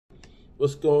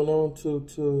What's going on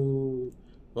to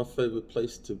my favorite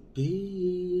place to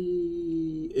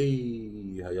be?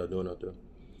 Hey, how y'all doing out there?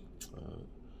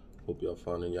 Hope y'all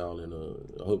finding y'all in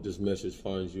I hope this message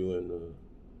finds you in the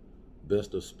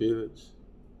best of spirits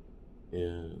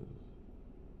and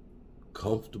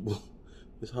comfortable.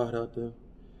 It's hot out there.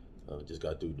 Just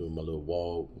got through doing my little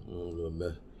walk, doing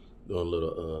a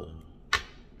little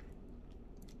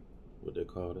what they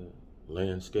call that?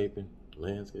 Landscaping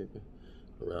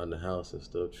around the house and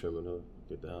stuff, trimming up,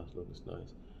 get the house looking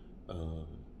nice. And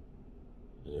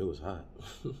it was hot.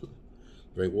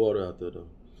 Drink water out there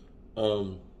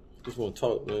though. Just want to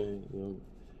talk, man. You know,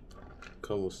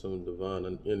 come with some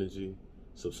divine energy,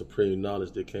 some supreme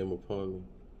knowledge that came upon me.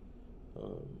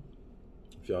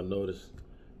 If y'all notice,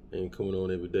 I ain't coming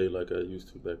on every day like I used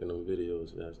to back in them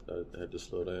videos. I had to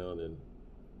slow down and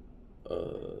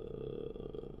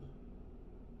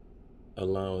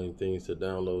allowing things to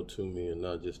download to me and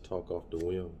not just talk off the whim,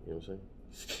 you know what I'm saying?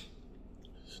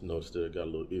 Just noticed that I got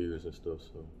little ears and stuff,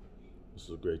 so this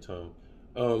was a great time.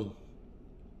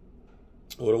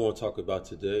 What I want to talk about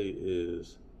today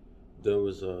is there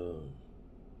was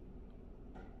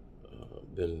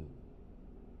been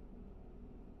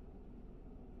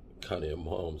kind of in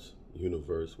mom's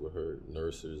universe with her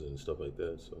nurses and stuff like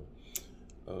that. So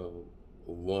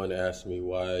one asked me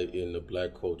why in the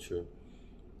black culture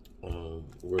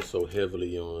we're so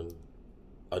heavily on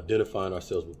identifying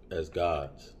ourselves as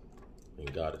gods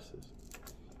and goddesses.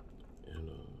 And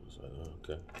I was like, oh,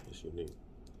 okay, that's unique.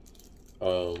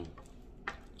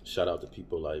 Shout out to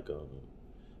people like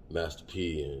Master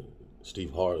P and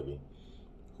Steve Harvey,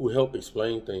 who help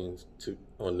explain things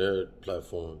on their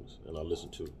platforms, and I listen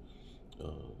to.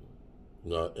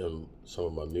 In some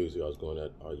of my music, I was going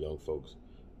at our young folks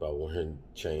about wearing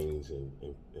chains and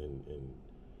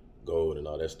gold and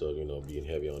all that stuff, you know, being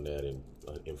heavy on that and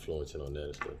influencing on that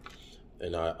and stuff.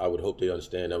 And I would hope they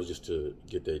understand. That was just to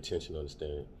get their attention,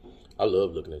 understand. I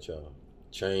love looking at y'all.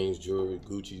 Chains, jewelry,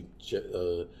 Gucci,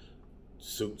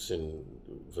 suits and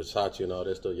Versace and all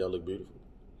that stuff. Y'all look beautiful.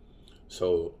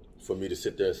 So for me to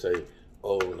sit there and say,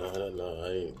 oh,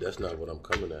 no, that's not what I'm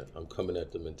coming at. I'm coming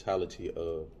at the mentality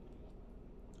of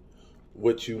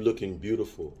what you looking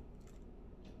beautiful.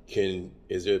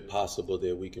 Is it possible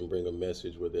that we can bring a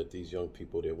message where that these young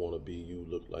people that want to be you,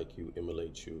 look like you,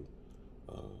 emulate you,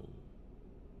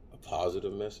 a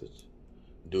positive message?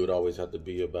 Do it always have to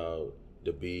be about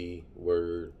the B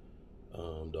word,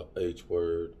 the H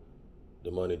word,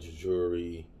 the money, the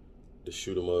jewelry, the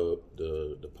shoot 'em up,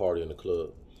 the party in the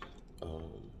club? A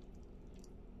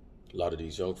lot of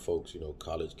these young folks, you know,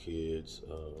 college kids,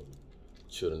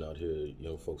 children out here,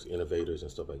 young folks, innovators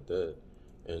and stuff like that.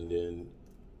 And then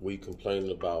we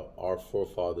complaining about our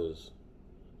forefathers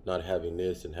not having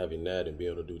this and having that and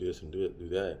being able to do this and do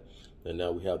that. And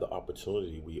now we have the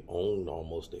opportunity. We own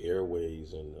almost the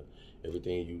airways and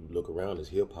everything you look around is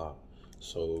hip hop.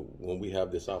 So when we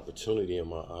have this opportunity, in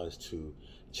my eyes, to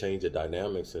change the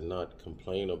dynamics and not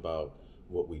complain about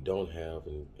what we don't have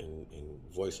and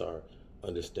voice our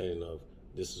understanding of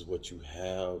this is what you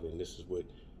have and this is what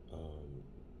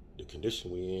the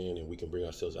condition we in, and we can bring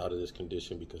ourselves out of this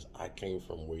condition because I came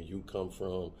from where you come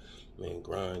from, man,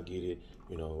 grind, get it,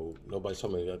 you know, nobody's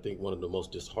telling me. I think one of the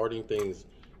most disheartening things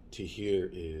to hear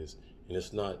is, and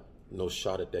it's not no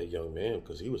shot at that young man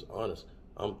because he was honest.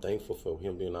 I'm thankful for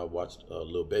him being, I watched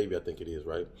Lil Baby, I think it is,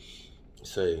 right?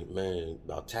 Say, man,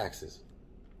 about taxes.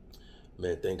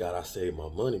 Man, thank God I saved my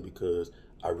money because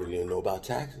I really didn't know about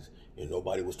taxes. And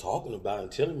nobody was talking about it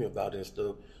and telling me about it and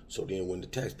stuff. So then when the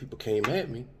tax people came at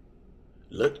me,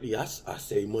 luckily I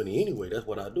save money anyway. That's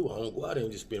what I do. I don't go out there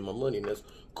and just spend my money. And that's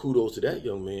kudos to that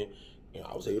young man. And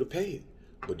I was able to pay it.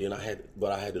 But then I had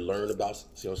to learn about,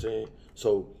 see what I'm saying?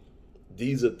 So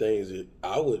these are things that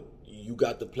you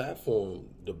got the platform,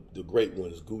 the great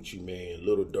ones, Gucci Man,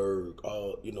 Little Durk,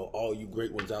 all you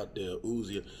great ones out there,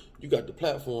 Uzi. You got the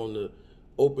platform to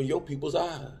open your people's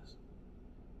eyes.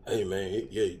 Hey man,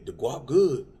 yeah, the guap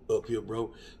good up here,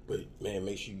 bro. But man,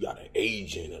 make sure you got an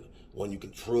agent and one you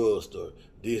can trust, or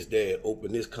this, that,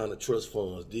 open this kind of trust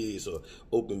funds, this, or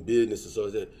open businesses,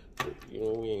 or that. You know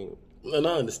what I mean? And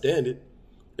I understand it.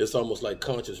 It's almost like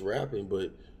conscious rapping,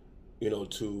 but you know,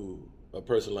 to a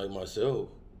person like myself,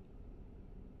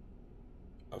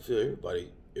 I feel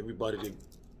everybody that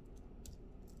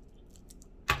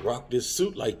rock this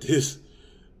suit like this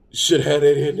should have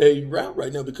that in their rap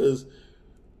right now, because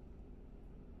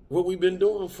what we've been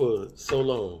doing for so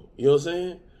long, you know what I'm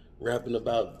saying? Rapping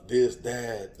about this,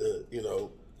 that, you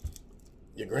know,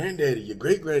 your granddaddy, your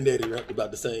great-granddaddy rapped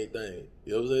about the same thing.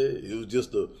 You know what I'm saying? It was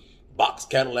just a box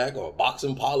Cadillac or a box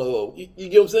Impala, or, you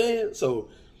get what I'm saying? So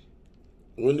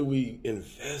When do we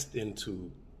invest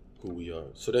into who we are?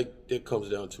 So that comes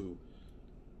down to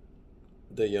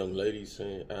the young lady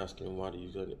asking, why do you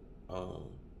get it?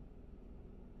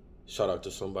 Shout out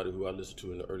to somebody who I listened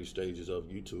to in the early stages of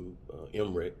YouTube,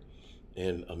 Emrek,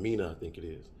 and Amina, I think it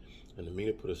is. And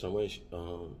Amina put it somewhere.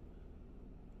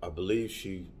 I believe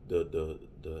she, the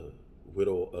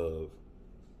widow of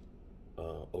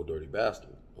Oh Dirty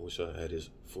Bastard. I wish I had his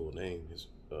full name, his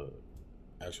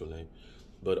actual name.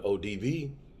 But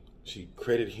ODB, she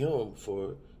credited him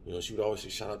for, she would always say,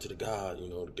 shout out to the God,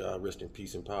 the God rest in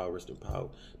peace and power, rest in power.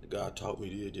 The God taught me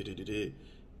did.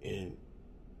 And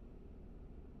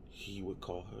he would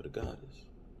call her the goddess.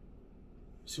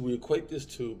 See, we equate this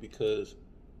to, because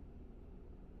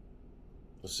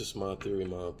it's just my theory,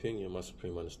 my opinion, my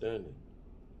supreme understanding.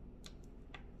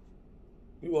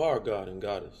 You are God and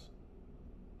goddess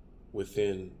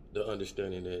within the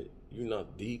understanding that you're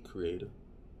not the creator.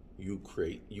 You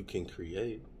can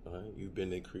create. Right? You've been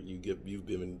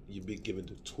given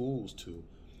the tools to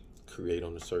create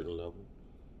on a certain level.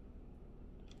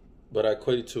 But I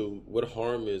equate it to, what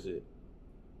harm is it,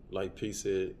 like P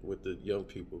said, with the young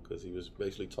people, because he was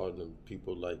basically talking to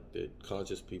people like the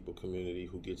conscious people community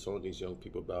who gets on these young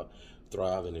people about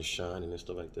thriving and shining and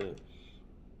stuff like that.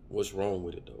 What's wrong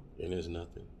with it though? And there's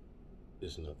nothing.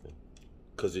 There's nothing.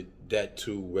 Because that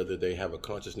too, whether they have a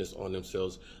consciousness on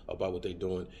themselves about what they're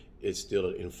doing, it's still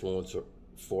an influencer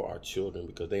for our children,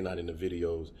 because they're not in the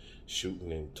videos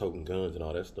shooting and toting guns and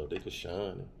all that stuff. They just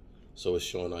shining. So it's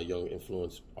showing our young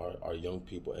influence, our young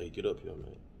people, hey, get up here,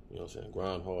 man. You know what I'm saying?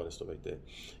 Grind hard and stuff like that.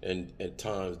 And at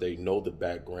times they know the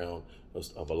background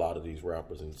of a lot of these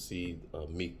rappers and see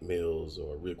Meek Mills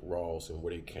or Rick Ross and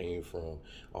where they came from,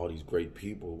 all these great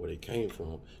people, where they came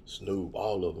from, Snoop,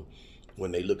 all of them.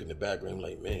 When they look in the background,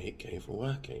 like, man, he came from where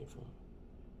I came from.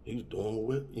 He was doing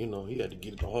what, he had to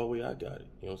get it the hard way I got it.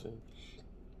 You know what I'm saying?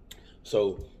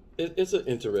 So it's an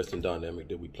interesting dynamic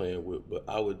that we playing with, but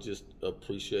I would just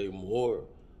appreciate more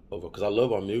of it, because I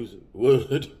love our music.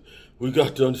 We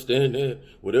got to understand that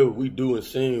whatever we do and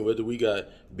sing, whether we got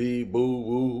boo,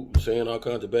 woo, saying all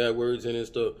kinds of bad words in and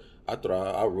stuff, I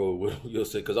thrive, I roll with it, you'll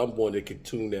say, because I'm one that can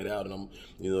tune that out, and I'm,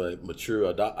 like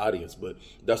mature audience. But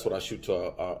that's what I shoot to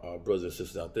our brothers and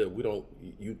sisters out there. We don't,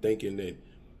 you thinking that,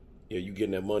 you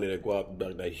getting that money that go out,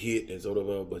 that hit, and sort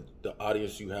of, but the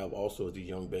audience you have also is the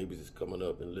young babies that's coming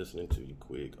up and listening to you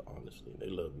quick, honestly. They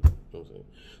love you. You know what I'm saying?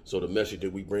 So the message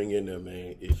that we bring in there,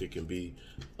 man, if it can be,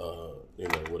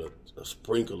 with a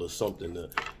sprinkle or something to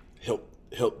help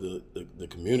the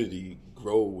community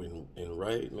grow and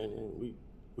right, man, we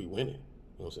winning.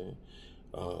 You know what I'm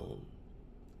saying?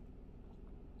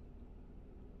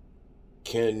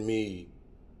 Can me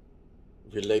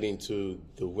relating to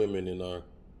the women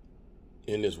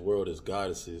in this world as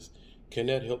goddesses, can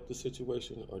that help the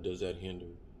situation, or does that hinder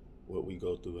what we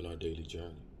go through in our daily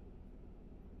journey?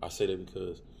 I say that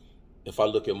because if I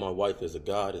look at my wife as a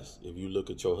goddess, if you look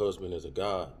at your husband as a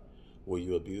god, will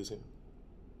you abuse him?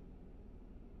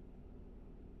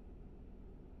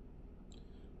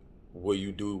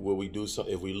 Will we do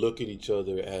something? If we look at each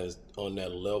other as on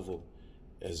that level,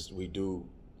 as we do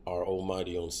our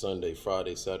Almighty on Sunday,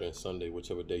 Friday, Saturday, and Sunday,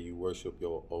 whichever day you worship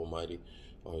your Almighty,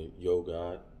 or your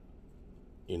God,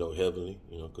 heavenly,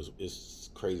 because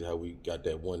it's crazy how we got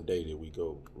that one day that we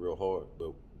go real hard,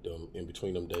 but in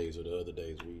between them days or the other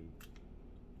days we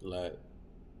lag.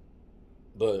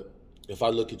 But if I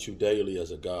look at you daily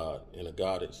as a God and a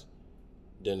goddess,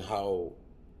 then how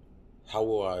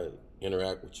will I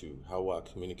interact with you? How will I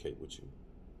communicate with you?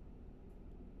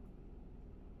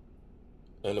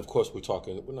 And of course, we're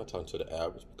not talking to the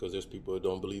average, because there's people that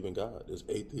don't believe in God. There's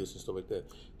atheists and stuff like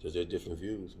that. There's their different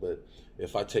views. But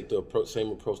if I take the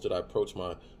same approach that I approach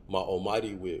my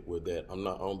Almighty with that, I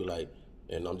don't be like,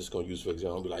 and I'm just gonna use for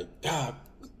example, I'll be like, God,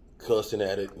 cussing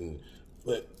at it,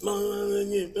 but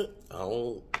I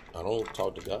don't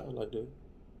talk to God like that.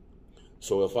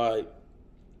 So if I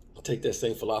take that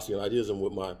same philosophy and ideas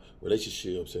with my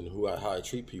relationships and how I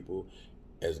treat people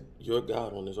as your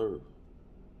God on this earth,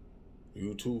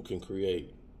 you too can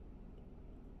create,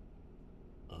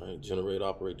 all right, generate,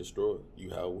 operate, destroy.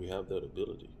 We have that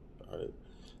ability, all right.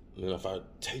 And if I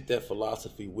take that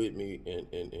philosophy with me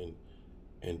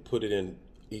and put it in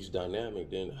each dynamic,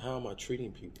 then how am I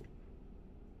treating people?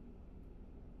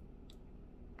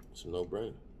 It's a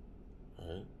no-brainer,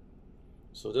 all right.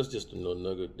 So that's just a little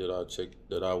nugget that I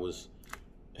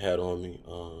had on me.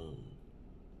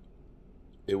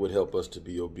 It would help us to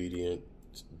be obedient.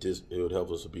 It would help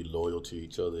us to be loyal to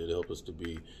each other. It would help us to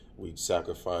we'd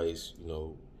sacrifice,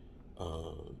 you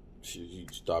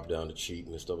stop down to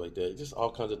cheating and stuff like that. Just all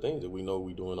kinds of things that we know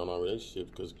we're doing on our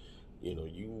relationship, because You know,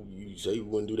 you say you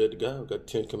wouldn't do that to God. We got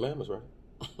 10 commandments,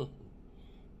 right?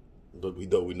 But we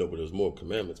know there's more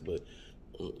commandments. But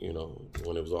you know,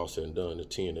 when it was all said and done, the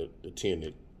 10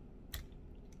 that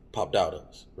popped out of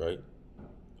us, right?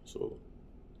 So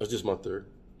that's just my third.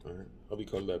 All right, I'll be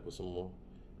coming back with some more.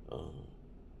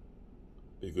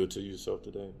 Be good to yourself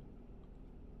today.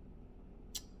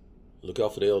 Look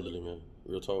out for the elderly, man.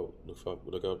 Real talk.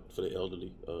 Look out for the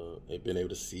elderly. They've been able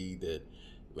to see that,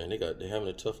 man. They're having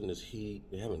a tough in this heat.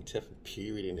 They're having a tough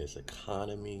period in this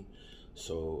economy.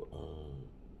 So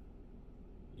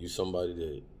you somebody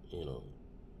that, you know,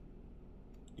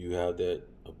 you have that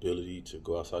ability to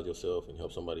go outside yourself and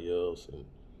help somebody else, and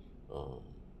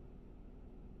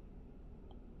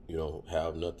you don't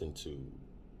have nothing to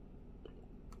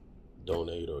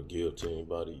donate or give to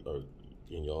anybody, or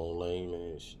in your own lane,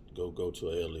 man, go to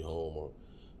an elderly home, or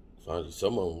find you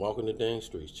someone walking the dang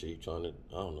streets, chief, trying to,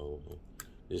 I don't know, man,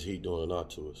 this heat doing a lot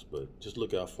to us, but just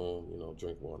look out for them, you know,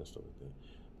 drink water and stuff like that.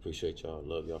 Appreciate y'all.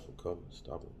 Love y'all for coming,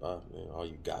 stopping by, man. All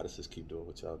you goddesses, keep doing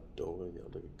what y'all doing.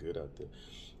 Y'all looking good out there.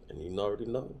 And you already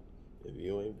know, if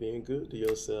you ain't being good to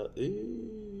yourself,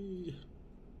 you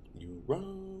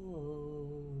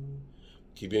wrong.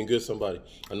 Keep being good to somebody.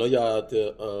 I know y'all out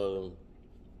there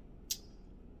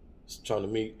trying to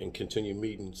meet and continue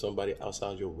meeting somebody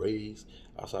outside your race,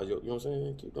 outside your, you know what I'm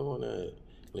saying? Keep doing that.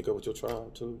 Link up with your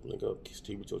tribe too. Link up,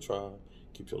 stay with your tribe.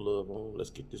 Keep your love on. Let's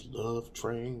get this love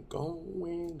train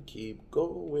going. Keep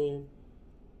going.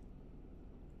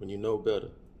 When you know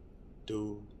better,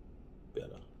 do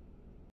better.